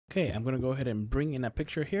Okay, I'm going to go ahead and bring in a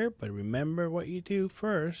picture here, but remember what you do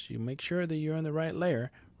first. You make sure that you're on the right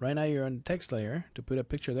layer. Right now you're on the text layer. To put a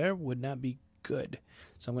picture there would not be good.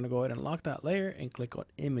 So I'm going to go ahead and lock that layer and click on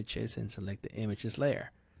images and select the images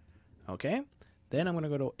layer. Okay, then I'm going to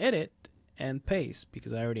go to edit and paste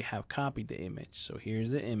because I already have copied the image. So here's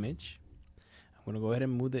the image. I'm going to go ahead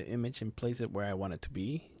and move the image and place it where I want it to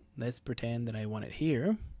be. Let's pretend that I want it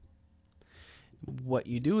here. What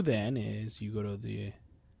you do then is you go to the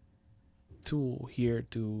tool here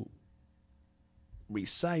to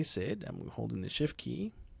resize it. I'm holding the shift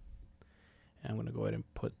key. I'm going to go ahead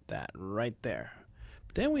and put that right there.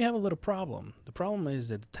 But then we have a little problem. The problem is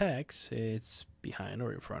that the text, it's behind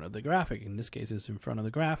or in front of the graphic. In this case, it's in front of the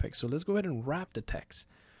graphic. So let's go ahead and wrap the text.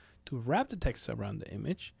 To wrap the text around the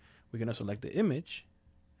image, we're going to select the image,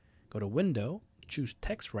 go to Window, choose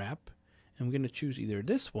Text Wrap, and we're going to choose either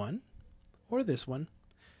this one or this one.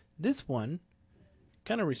 This one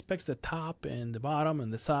kind of respects the top and the bottom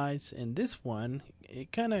and the sides, and this one,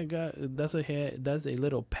 it kind of does a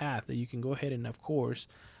little path that you can go ahead and of course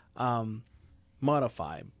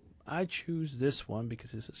modify. I choose this one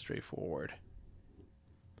because it's straightforward.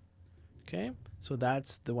 Okay, so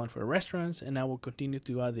that's the one for restaurants, and I will continue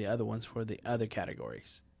to add the other ones for the other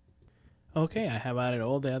categories. Okay, I have added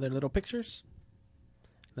all the other little pictures.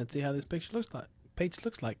 Let's see how this page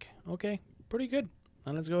looks like. Okay, pretty good.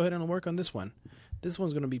 Now let's go ahead and work on this one. This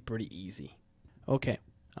one's going to be pretty easy. Okay,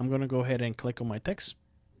 I'm going to go ahead and click on my text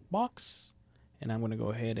box, and I'm going to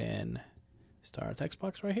go ahead and start a text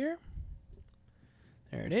box right here.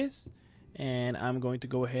 There it is. And I'm going to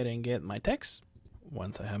go ahead and get my text.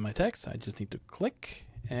 Once I have my text, I just need to click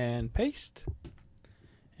and paste.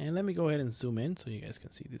 And let me go ahead and zoom in so you guys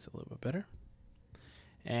can see this a little bit better.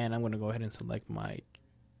 And I'm going to go ahead and select my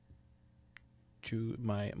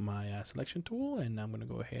selection tool, and I'm going to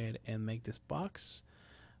go ahead and make this box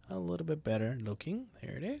a little bit better looking.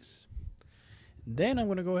 There it is. Then I'm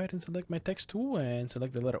going to go ahead and select my text tool and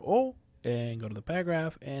select the letter O and go to the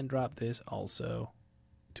paragraph and drop this also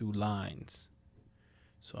 2 lines.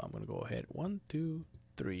 So I'm going to go ahead 1, 2,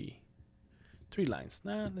 3 lines.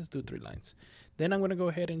 Nah, let's do 3 lines. Then I'm going to go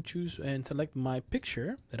ahead and choose and select my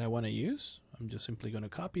picture that I want to use. I'm just simply going to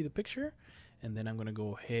copy the picture, and then I'm going to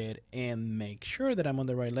go ahead and make sure that I'm on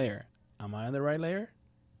the right layer. Am I on the right layer?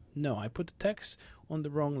 No, I put the text on the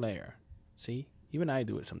wrong layer. See, even I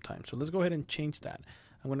do it sometimes. So let's go ahead and change that.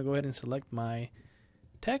 I'm going to go ahead and select my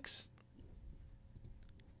text,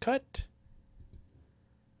 cut,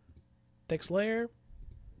 text layer,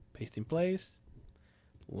 paste in place,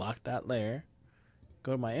 lock that layer,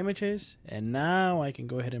 go to my images, and now I can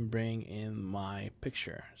go ahead and bring in my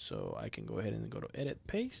picture. So I can go ahead and go to edit,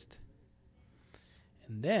 paste,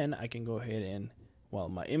 and then I can go ahead and, while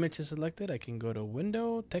my image is selected, I can go to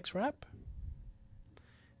Window, Text Wrap,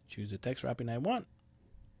 choose the text wrapping I want,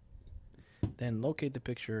 then locate the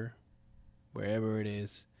picture wherever it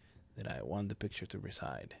is that I want the picture to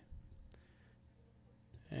reside.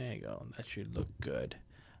 There you go. That should look good.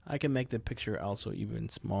 I can make the picture also even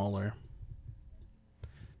smaller.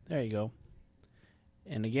 There you go.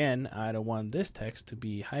 And again, I don't want this text to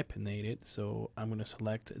be hyphenated, so I'm going to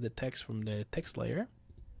select the text from the text layer.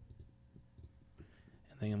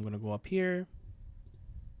 And then I'm going to go up here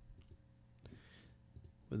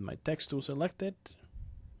with my text tool selected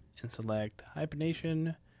and select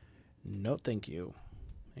hyphenation. No, thank you.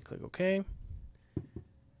 And click OK.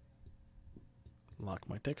 Lock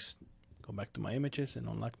my text. Go back to my images and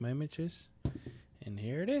unlock my images. And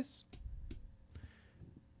here it is.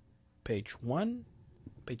 Page 1,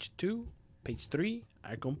 page 2, page 3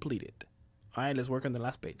 are completed. All right, let's work on the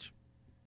last page.